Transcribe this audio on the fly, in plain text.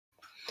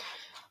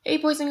Hey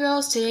boys and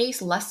girls,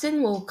 today's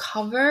lesson will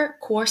cover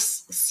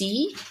Course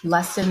C,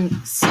 Lesson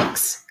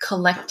 6,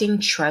 Collecting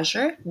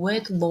Treasure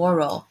with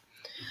Laurel.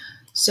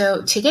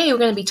 So today we're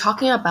going to be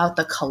talking about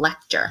the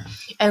collector.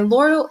 And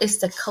Laurel is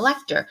the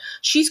collector.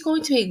 She's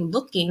going to be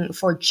looking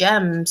for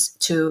gems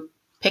to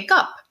pick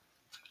up.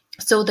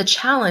 So the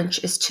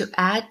challenge is to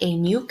add a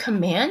new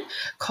command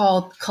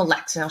called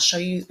collect, and I'll show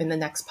you in the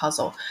next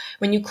puzzle.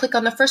 When you click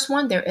on the first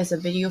one, there is a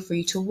video for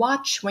you to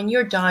watch. When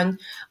you're done,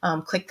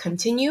 click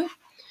continue.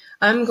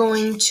 I'm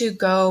going to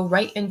go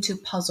right into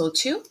puzzle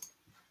 2.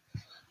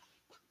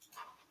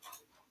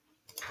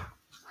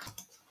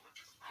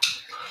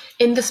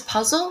 In this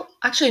puzzle,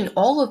 actually in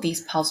all of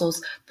these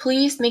puzzles,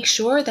 please make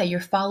sure that you're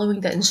following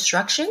the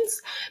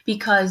instructions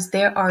because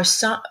there are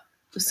some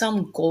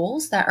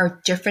goals that are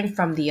different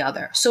from the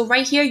other. So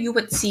right here, you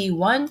would see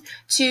 1,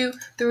 2,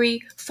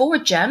 3, 4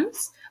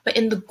 gems. But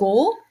in the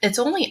goal, it's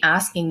only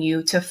asking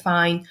you to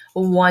find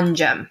 1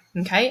 gem,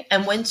 okay?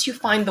 And once you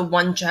find the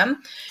 1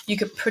 gem, you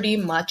could pretty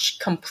much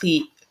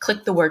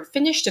click the word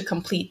finish to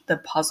complete the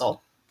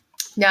puzzle.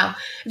 Now,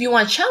 if you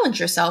want to challenge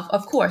yourself,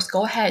 of course,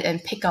 go ahead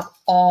and pick up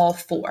all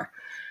 4.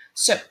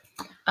 So,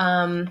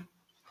 I'm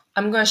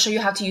going to show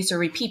you how to use the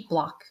repeat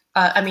block.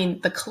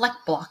 The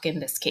collect block in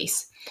this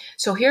case.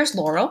 So here's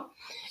Laurel.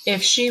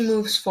 If she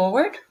moves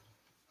forward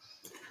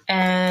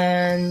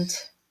and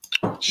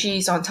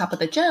she's on top of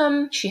the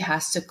gem, she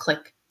has to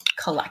click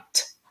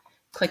collect.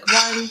 Click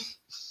 1, move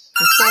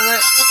forward,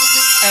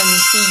 and you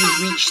see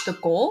you reach the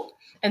goal.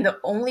 And the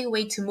only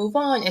way to move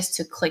on is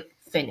to click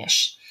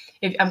finish.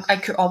 I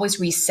could always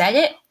reset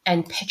it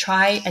and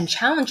try and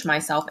challenge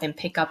myself and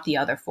pick up the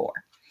other 4.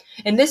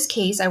 In this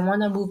case, I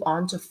want to move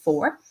on to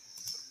 4.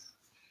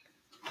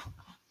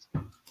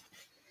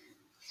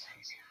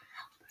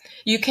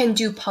 You can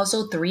do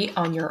puzzle 3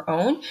 on your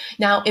own.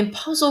 Now, in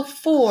puzzle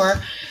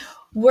 4,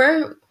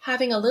 we're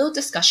having a little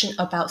discussion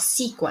about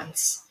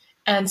sequence.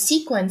 And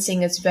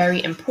sequencing is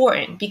very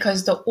important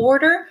because the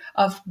order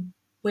of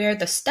where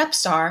the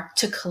steps are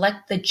to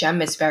collect the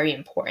gem is very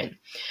important.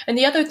 And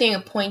the other thing to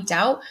point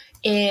out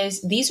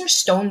is these are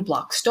stone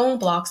blocks. Stone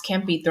blocks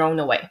can't be thrown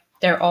away.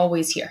 They're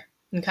always here.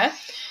 Okay?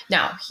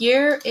 Now,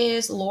 here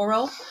is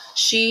Laurel.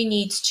 She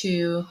needs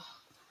to,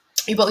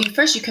 well,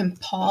 first you can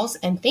pause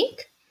and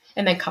think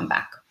and then come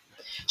back.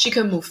 She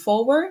can move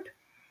forward,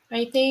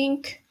 I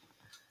think.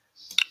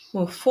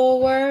 Move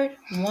forward,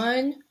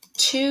 1,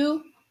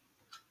 2,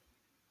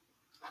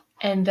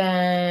 and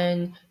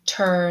then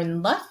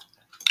turn left.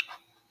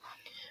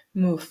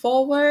 Move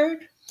forward,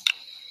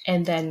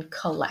 and then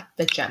collect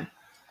the gem.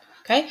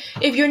 Okay?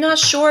 If you're not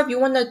sure, if you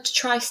want to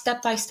try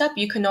step by step,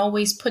 you can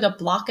always put a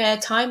block at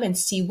a time and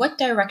see what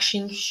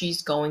direction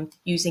she's going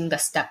using the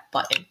step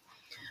button.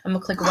 I'm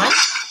going to click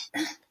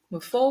 1.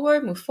 Move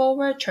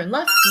forward, turn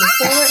left, move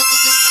forward,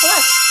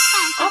 collect.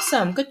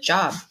 Awesome, good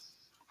job.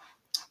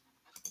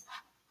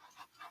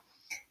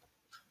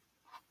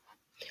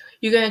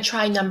 You're going to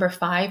try number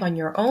 5 on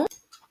your own.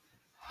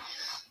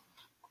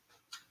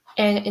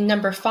 And in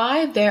number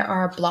 5, there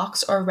are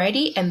blocks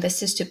already, and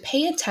this is to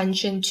pay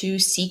attention to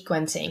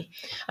sequencing.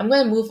 I'm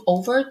going to move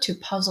over to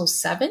puzzle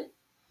 7.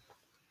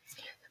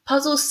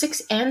 Puzzles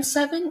 6 and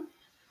 7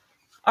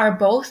 are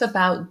both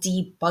about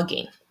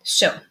debugging.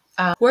 So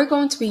we're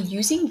going to be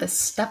using the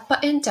step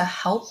button to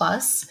help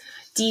us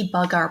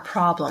debug our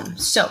problem.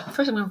 So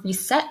first I'm going to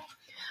reset.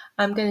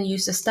 I'm going to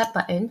use the step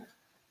button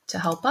to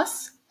help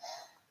us.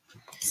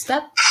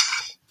 Step,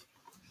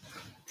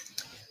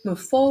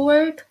 move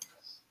forward,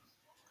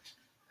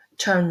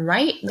 turn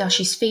right. Now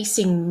she's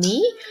facing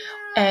me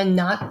and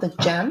not the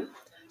gem.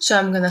 So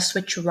I'm going to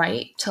switch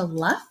right to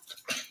left.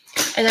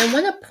 And I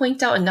want to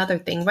point out another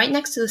thing. Right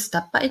next to the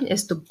step button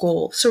is the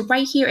goal. So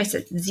right here is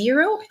at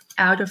 0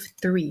 out of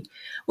 3,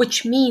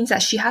 which means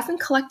that she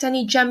hasn't collected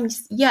any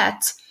gems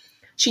yet.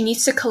 She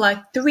needs to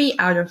collect 3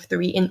 out of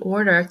 3 in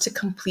order to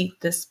complete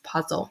this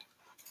puzzle.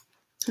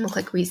 I'm going to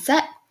click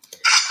reset.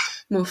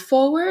 Move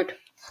forward,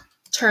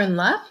 turn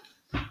left,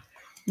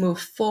 move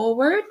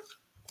forward,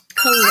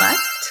 collect,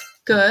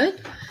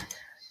 good,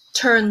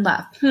 turn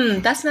left.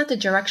 That's not the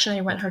direction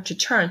I want her to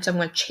turn, so I'm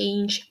going to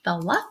change the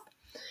left,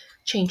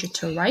 change it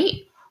to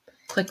right,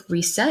 click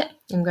reset.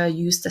 I'm going to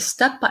use the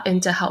step button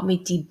to help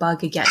me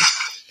debug again.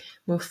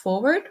 Move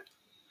forward,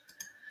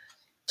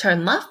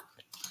 turn left,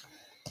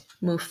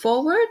 move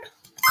forward,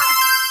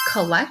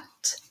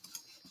 collect,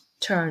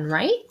 turn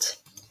right,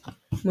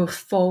 move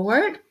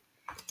forward,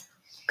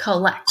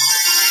 collect.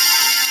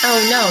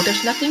 Oh no,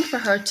 there's nothing for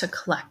her to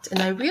collect.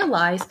 And I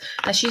realize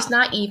that she's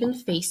not even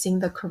facing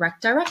the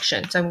correct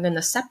direction. So I'm going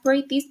to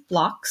separate these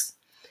blocks.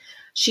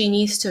 She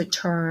needs to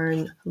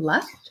turn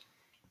left.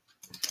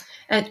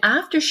 And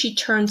after she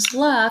turns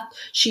left,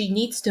 she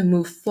needs to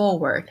move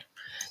forward.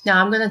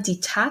 Now I'm going to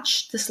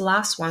detach this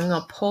last one. I'm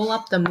going to pull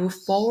up the move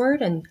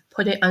forward and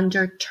put it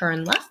under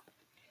turn left.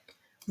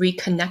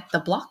 Reconnect the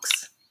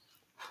blocks.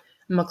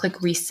 I'm going to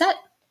click reset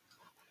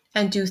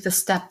and do the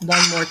step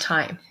one more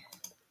time.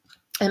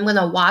 I'm going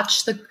to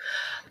watch the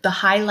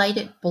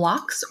highlighted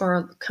blocks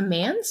or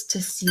commands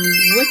to see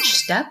which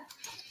step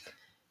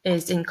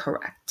is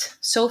incorrect.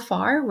 So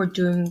far, we're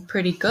doing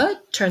pretty good.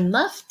 Turn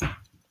left,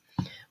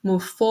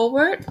 move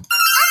forward,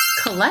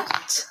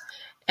 collect,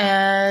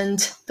 and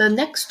the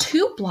next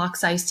 2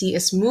 blocks I see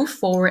is move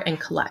forward and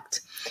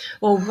collect.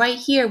 Well, right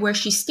here where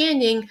she's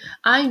standing,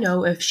 I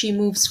know if she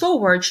moves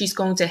forward, she's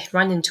going to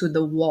run into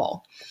the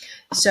wall.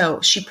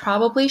 So she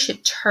probably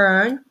should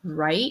turn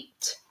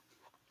right.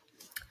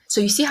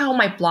 So you see how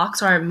my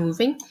blocks aren't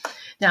moving?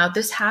 Now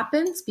this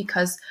happens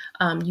because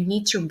you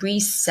need to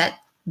reset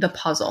the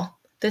puzzle.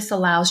 This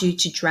allows you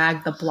to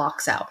drag the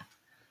blocks out.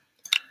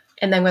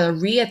 And I'm going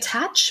to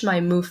reattach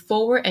my move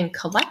forward and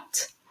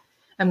collect.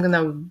 I'm going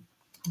to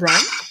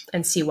run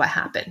and see what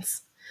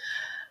happens.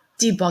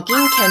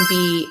 Debugging can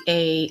be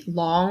a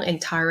long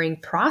and tiring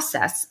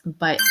process,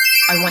 but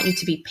I want you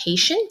to be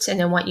patient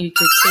and I want you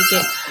to take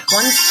it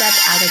one step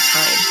at a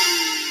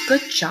time.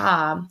 Good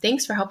job.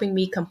 Thanks for helping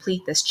me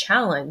complete this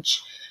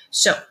challenge.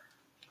 So,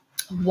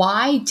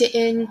 why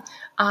didn't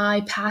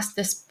I pass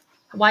this?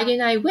 Why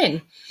didn't I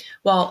win?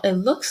 Well, it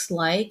looks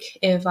like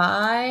if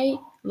I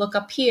look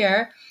up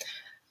here,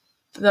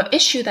 the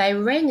issue that I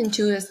ran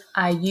into is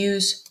I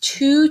use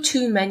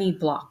too many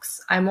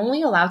blocks. I'm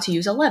only allowed to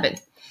use 11.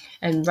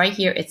 And right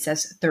here it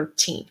says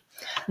 13.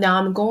 Now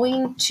I'm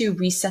going to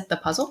reset the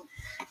puzzle.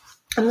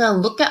 I'm going to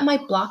look at my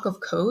block of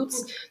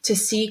codes to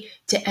see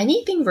did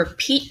anything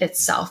repeat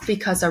itself,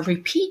 because a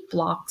repeat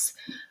blocks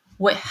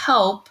would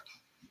help.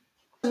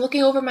 I'm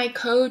looking over my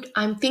code.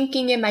 I'm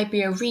thinking it might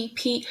be a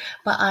repeat,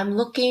 but I'm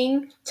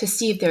looking to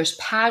see if there's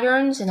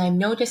patterns, and I'm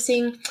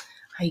noticing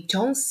I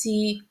don't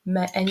see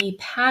any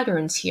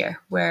patterns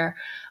here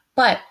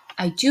but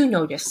I do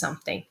notice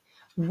something.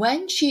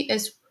 When she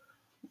is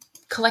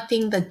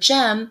collecting the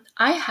gem,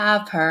 I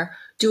have her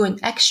do an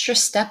extra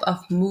step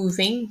of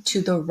moving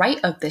to the right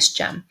of this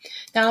gem.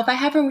 Now, if I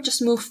have her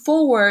just move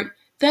forward,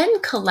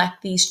 then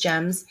collect these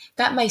gems,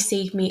 that might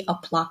save me a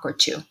block or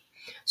 2.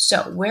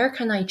 So where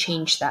can I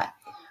change that?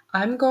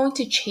 I'm going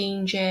to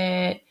change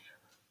it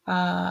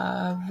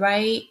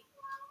right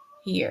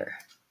here.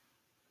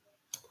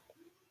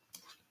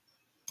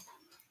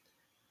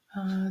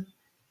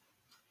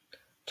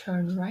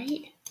 Turn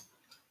right.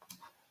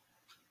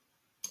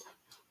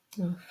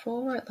 Move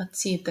forward. Let's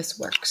see if this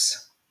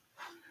works.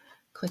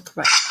 Click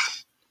right.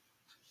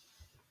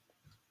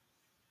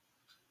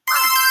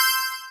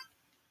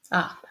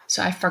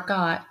 So I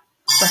forgot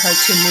for her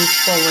to move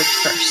forward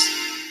first.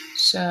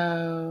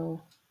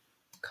 So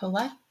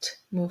collect,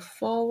 move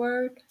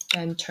forward,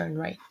 then turn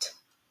right.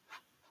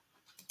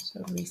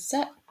 So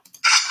reset.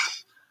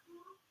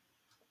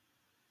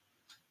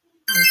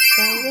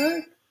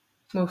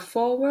 Move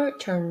forward,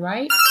 turn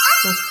right,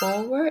 move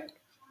forward.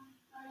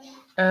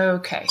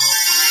 Okay,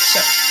 so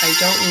I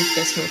don't need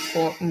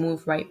this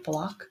move right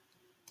block.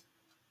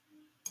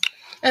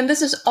 And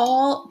this is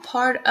all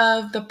part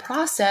of the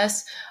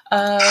process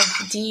of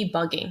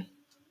debugging.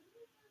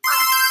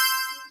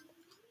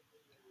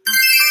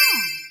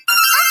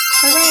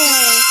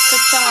 Hooray!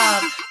 Good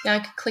job. Now I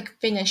can click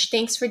finish.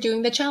 Thanks for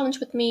doing the challenge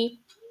with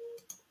me.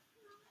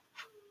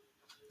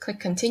 Click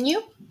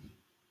continue.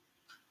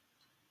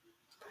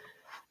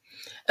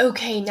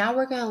 Okay, now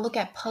we're going to look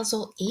at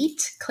puzzle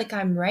 8. Click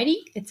I'm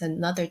ready. It's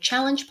another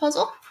challenge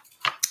puzzle.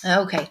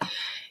 Okay,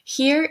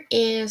 here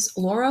is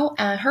Laurel,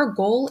 and her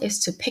goal is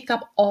to pick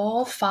up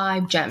all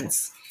 5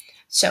 gems.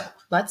 So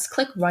let's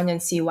click run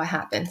and see what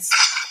happens.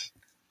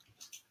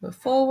 Move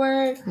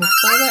forward, move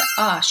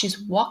forward. She's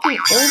walking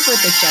over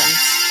the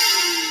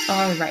gems.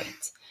 All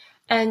right.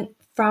 And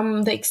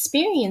from the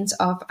experience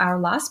of our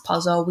last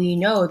puzzle, we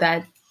know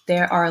that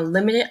there are a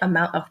limited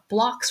amount of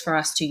blocks for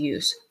us to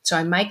use. So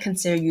I might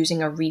consider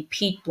using a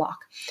repeat block,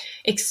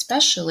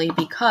 especially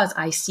because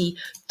I see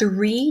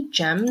 3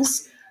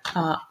 gems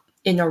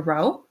in a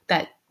row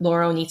that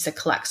Laurel needs to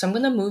collect. So I'm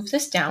going to move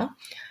this down.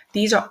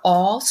 These are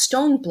all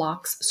stone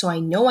blocks, so I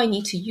know I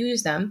need to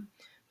use them.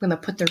 I'm going to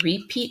put the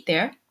repeat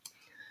there.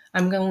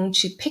 I'm going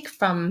to pick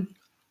from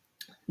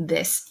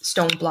this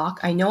stone block.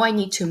 I know I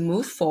need to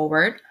move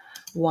forward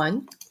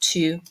 1,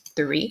 2,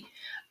 3,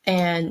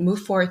 and move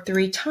forward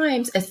 3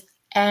 times.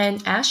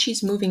 And as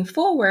she's moving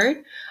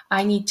forward,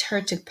 I need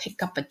her to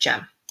pick up a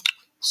gem.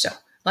 So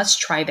let's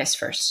try this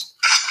first.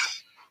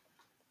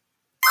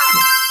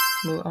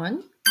 Move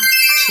on,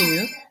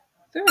 2,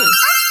 3.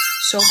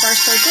 So far,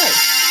 so good.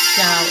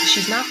 Now,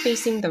 she's not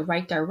facing the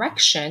right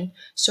direction,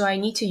 so I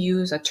need to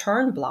use a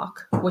turn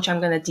block, which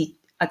I'm going to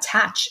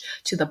attach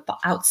to the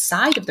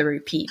outside of the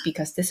repeat,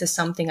 because this is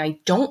something I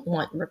don't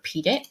want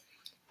repeated,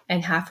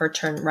 and have her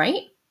turn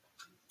right.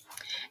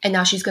 And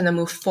now she's going to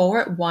move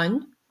forward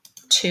 1,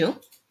 2.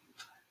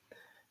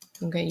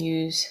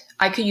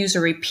 I could use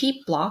a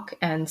repeat block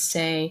and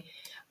say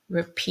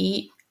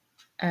repeat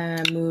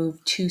and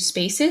move 2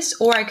 spaces,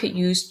 or I could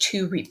use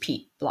 2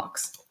 repeat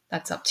blocks.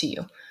 That's up to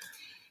you.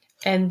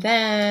 And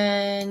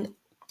then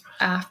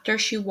after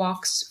she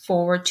walks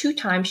forward 2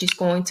 times, she's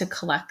going to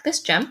collect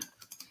this gem.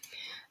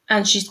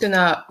 And she's going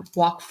to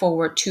walk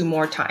forward 2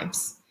 more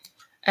times.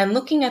 And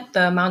looking at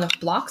the amount of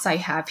blocks I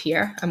have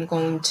here, I'm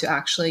going to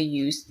actually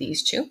use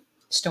these 2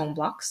 stone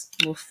blocks.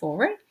 Move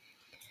forward.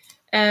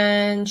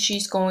 And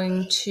she's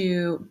going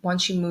to,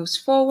 once she moves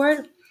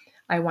forward,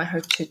 I want her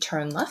to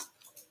turn left,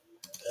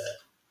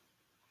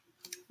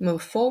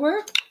 move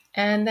forward,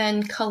 and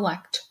then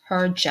collect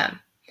her gem.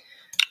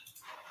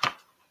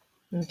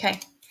 Okay,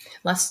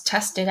 let's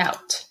test it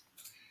out.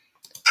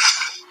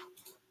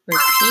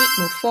 Repeat,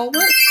 move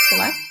forward,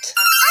 collect,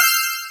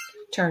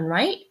 turn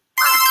right,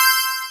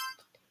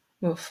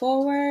 move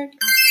forward.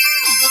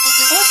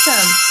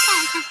 Awesome.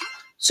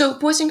 So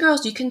boys and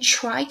girls, you can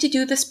try to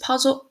do this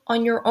puzzle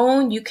on your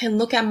own. You can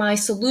look at my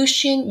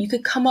solution. You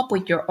could come up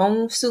with your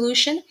own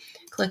solution.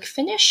 Click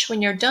finish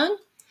when you're done.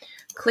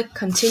 Click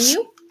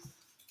continue.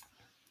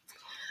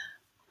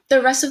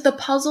 The rest of the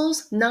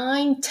puzzles,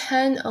 9,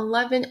 10,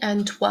 11,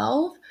 and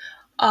 12,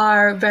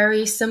 are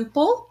very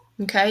simple.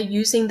 Okay,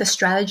 using the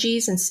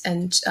strategies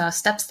and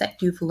steps that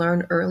you've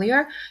learned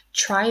earlier.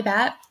 Try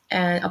that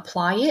and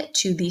apply it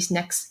to these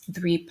next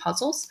 3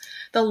 puzzles.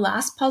 The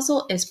last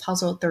puzzle is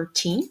puzzle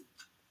 13.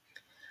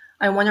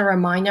 I want to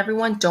remind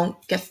everyone, don't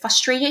get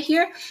frustrated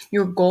here.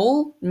 Your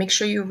goal, make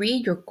sure you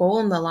read, your goal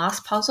in the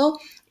last puzzle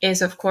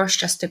is, of course,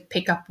 just to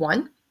pick up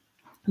 1.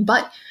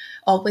 But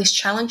always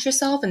challenge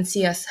yourself and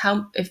see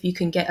if you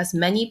can get as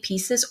many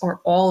pieces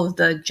or all of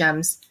the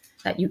gems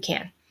that you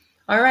can.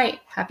 All right,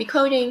 happy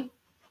coding!